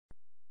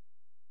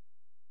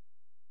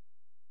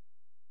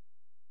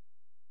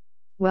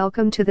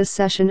Welcome to this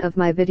session of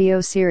my video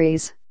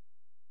series.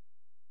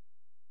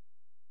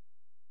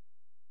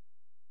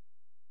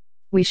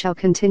 We shall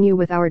continue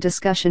with our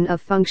discussion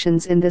of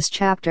functions in this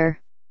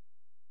chapter.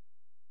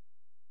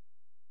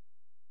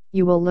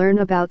 You will learn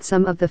about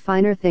some of the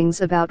finer things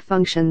about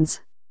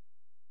functions.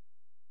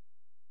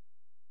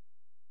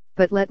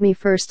 But let me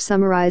first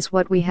summarize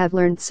what we have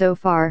learned so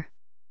far.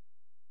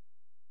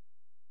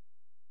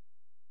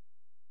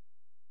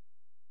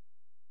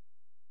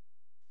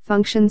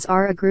 Functions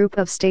are a group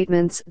of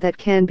statements that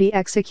can be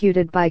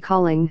executed by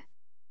calling.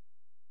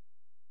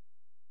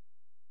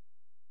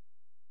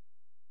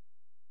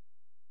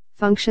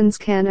 Functions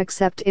can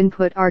accept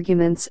input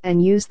arguments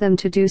and use them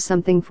to do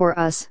something for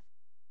us.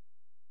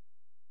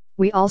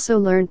 We also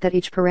learned that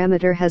each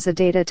parameter has a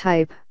data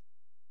type.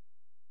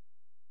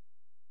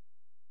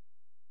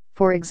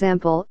 For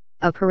example,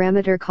 a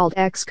parameter called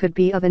x could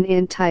be of an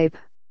int type.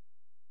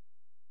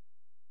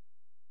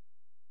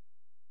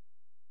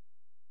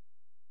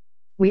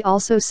 We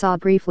also saw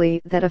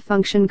briefly that a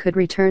function could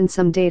return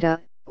some data,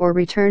 or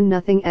return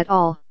nothing at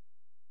all.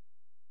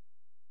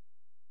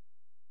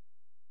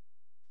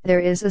 There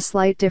is a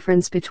slight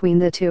difference between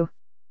the two.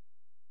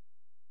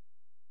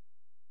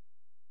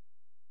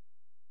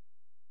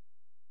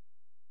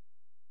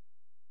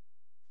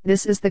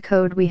 This is the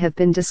code we have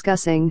been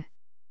discussing.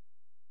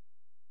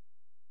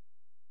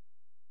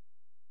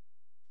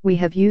 We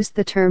have used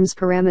the terms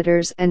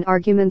parameters and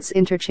arguments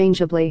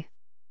interchangeably.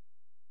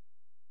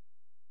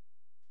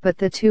 But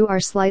the two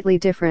are slightly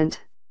different.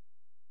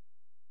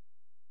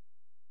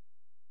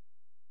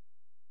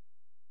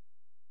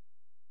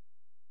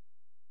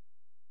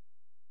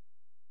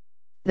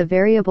 The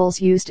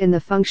variables used in the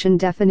function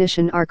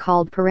definition are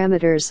called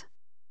parameters.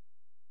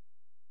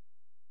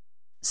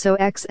 So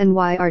x and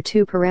y are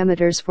two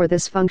parameters for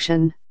this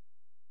function.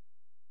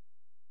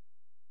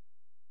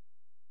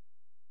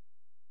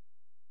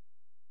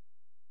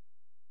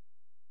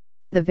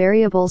 The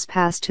variables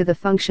passed to the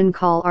function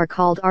call are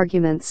called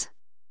arguments.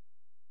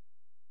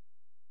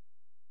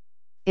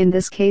 In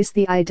this case,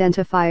 the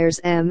identifiers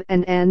m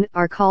and n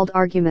are called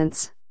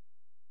arguments.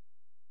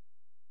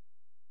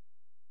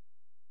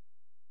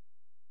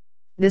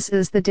 This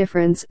is the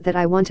difference that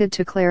I wanted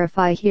to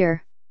clarify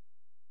here.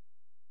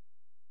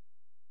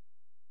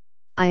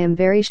 I am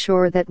very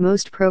sure that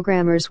most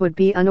programmers would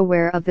be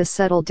unaware of this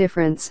subtle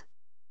difference.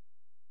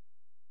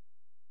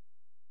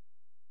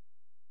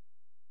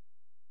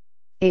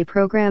 A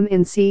program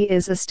in C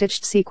is a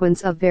stitched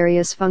sequence of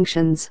various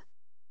functions.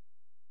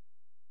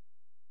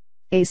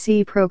 A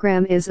C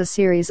program is a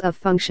series of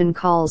function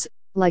calls,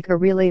 like a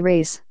relay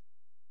race.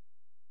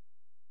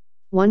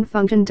 One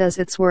function does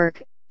its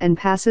work, and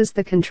passes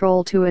the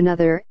control to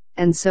another,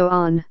 and so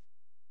on.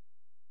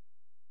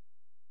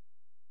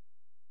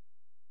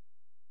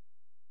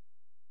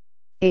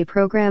 A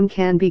program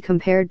can be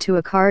compared to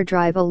a car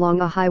drive along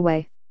a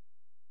highway.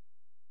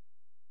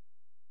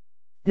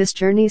 This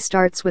journey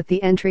starts with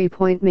the entry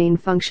point main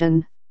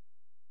function.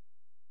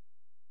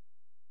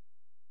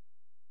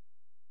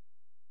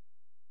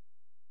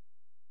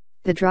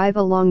 The drive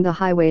along the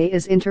highway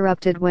is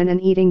interrupted when an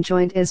eating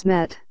joint is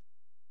met.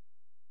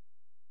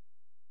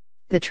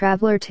 The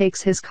traveler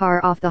takes his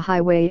car off the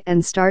highway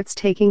and starts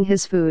taking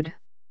his food.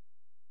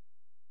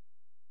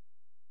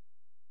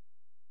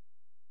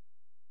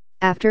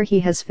 After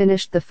he has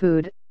finished the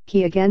food,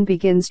 he again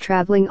begins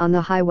traveling on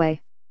the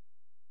highway.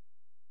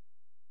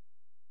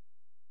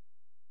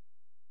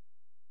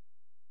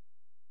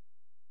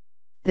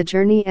 The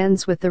journey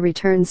ends with the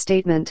return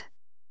statement.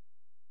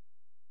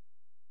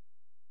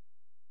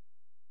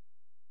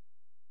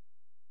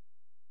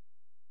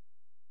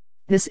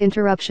 This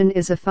interruption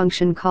is a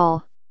function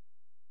call.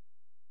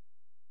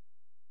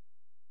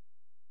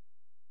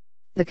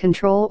 The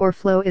control or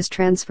flow is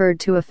transferred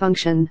to a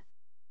function.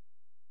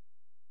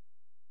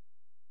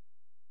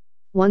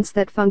 Once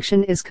that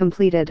function is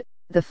completed,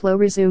 the flow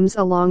resumes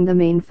along the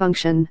main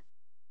function.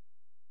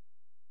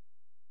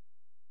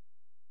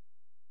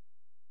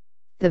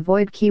 The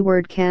void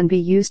keyword can be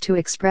used to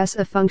express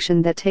a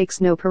function that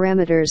takes no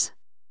parameters.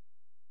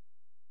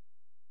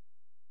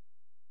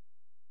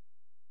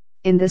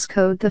 In this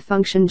code, the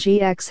function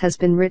gx has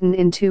been written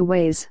in two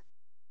ways.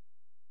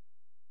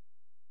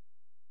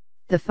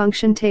 The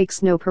function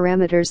takes no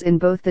parameters in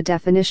both the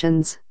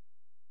definitions.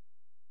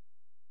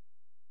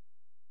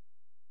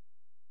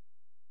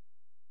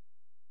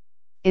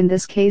 In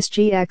this case,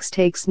 gx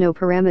takes no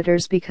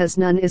parameters because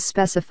none is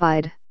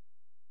specified.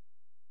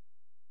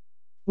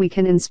 We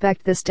can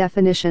inspect this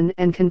definition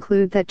and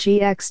conclude that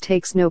gx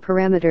takes no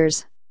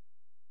parameters.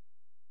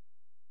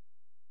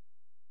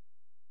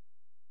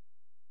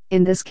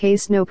 In this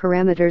case, no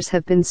parameters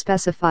have been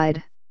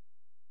specified.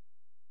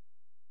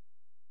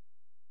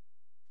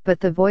 But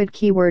the void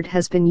keyword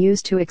has been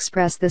used to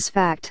express this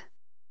fact.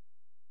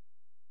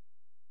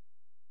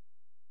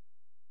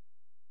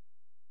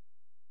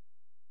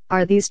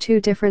 Are these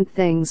two different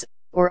things,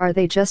 or are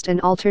they just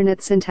an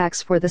alternate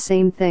syntax for the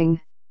same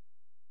thing?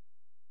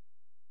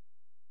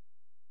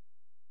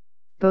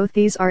 Both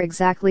these are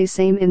exactly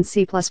same in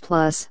C++.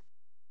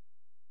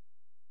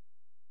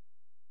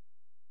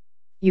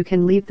 You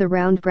can leave the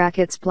round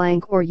brackets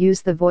blank or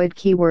use the void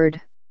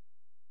keyword.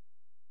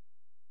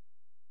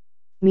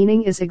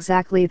 Meaning is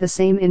exactly the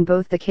same in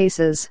both the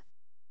cases.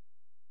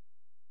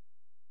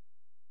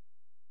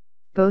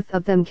 Both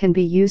of them can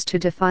be used to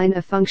define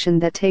a function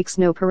that takes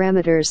no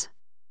parameters.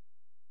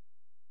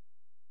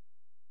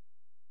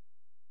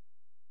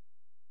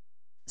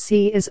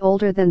 C is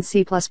older than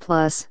C++.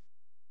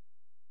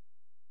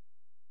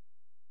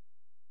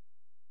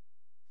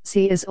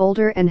 C is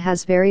older and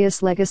has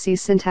various legacy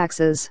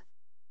syntaxes.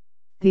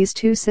 These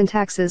two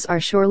syntaxes are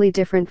surely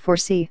different for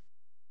C.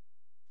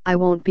 I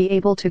won't be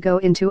able to go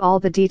into all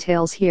the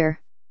details here.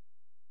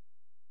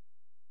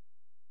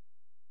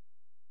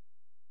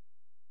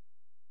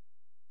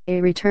 A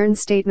return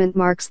statement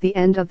marks the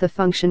end of the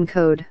function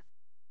code.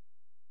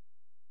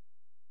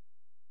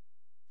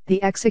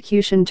 The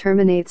execution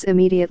terminates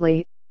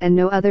immediately, and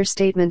no other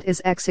statement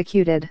is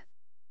executed.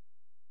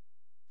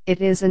 It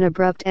is an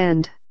abrupt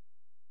end.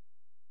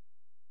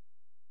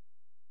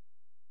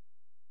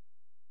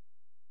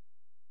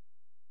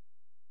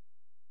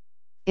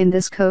 In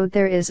this code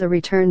there is a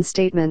return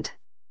statement.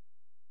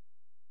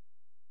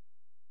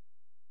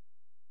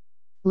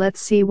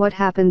 Let's see what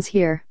happens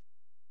here.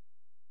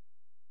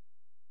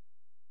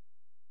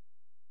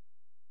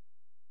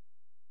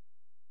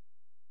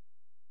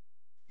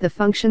 The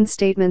function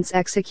statements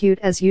execute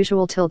as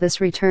usual till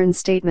this return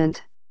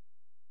statement.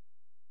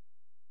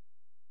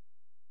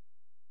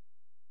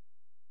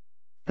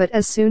 But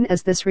as soon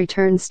as this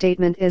return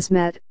statement is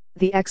met,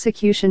 the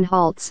execution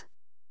halts.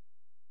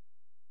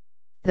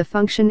 The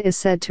function is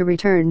said to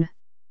return.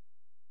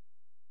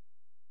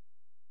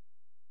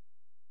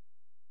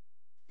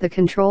 The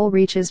control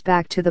reaches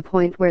back to the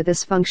point where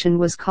this function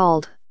was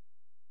called.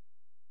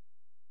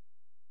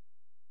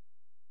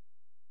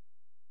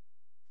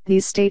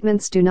 These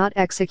statements do not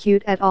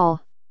execute at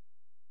all.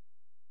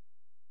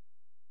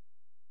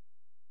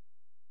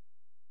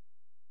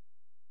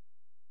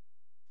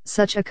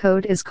 Such a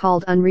code is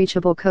called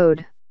unreachable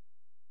code.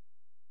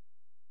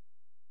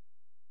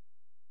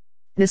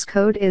 This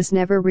code is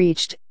never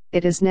reached,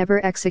 it is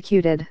never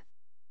executed.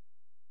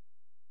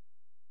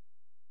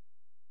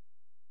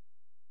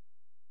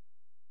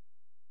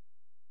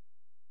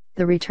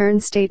 The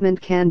return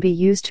statement can be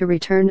used to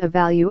return a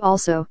value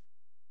also.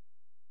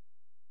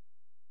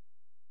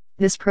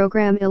 This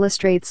program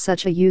illustrates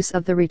such a use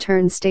of the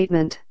return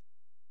statement.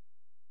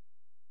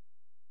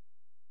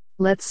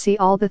 Let's see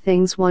all the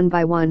things one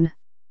by one.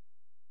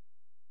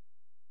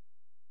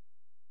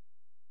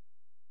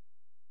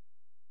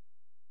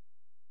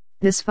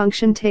 This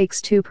function takes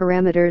two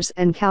parameters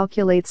and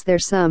calculates their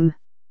sum.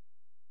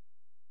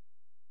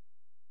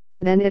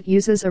 Then it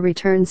uses a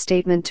return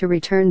statement to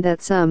return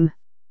that sum.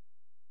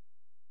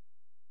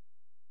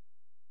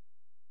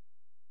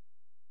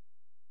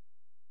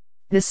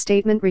 This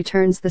statement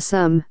returns the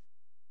sum.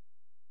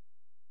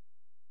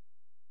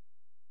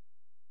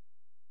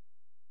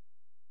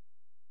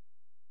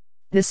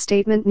 This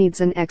statement needs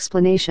an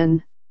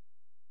explanation.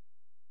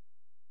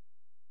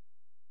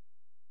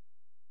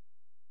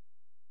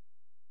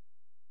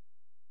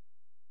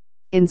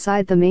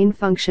 Inside the main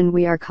function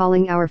we are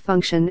calling our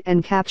function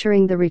and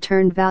capturing the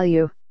returned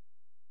value.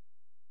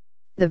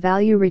 The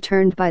value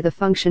returned by the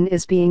function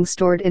is being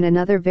stored in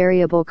another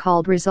variable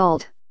called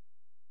result.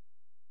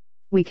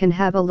 We can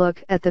have a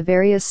look at the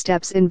various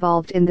steps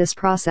involved in this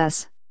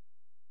process.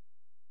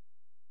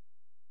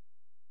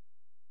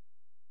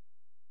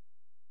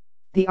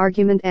 The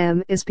argument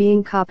m is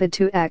being copied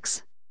to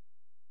x.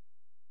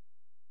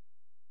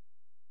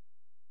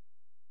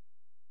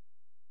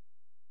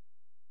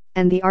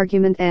 And the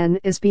argument n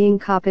is being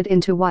copied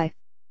into y.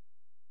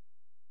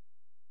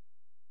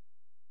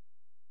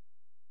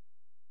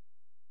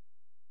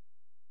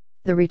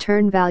 The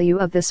return value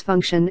of this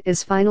function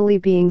is finally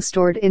being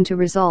stored into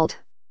result.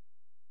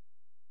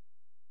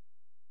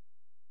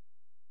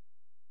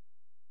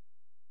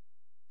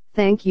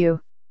 Thank you.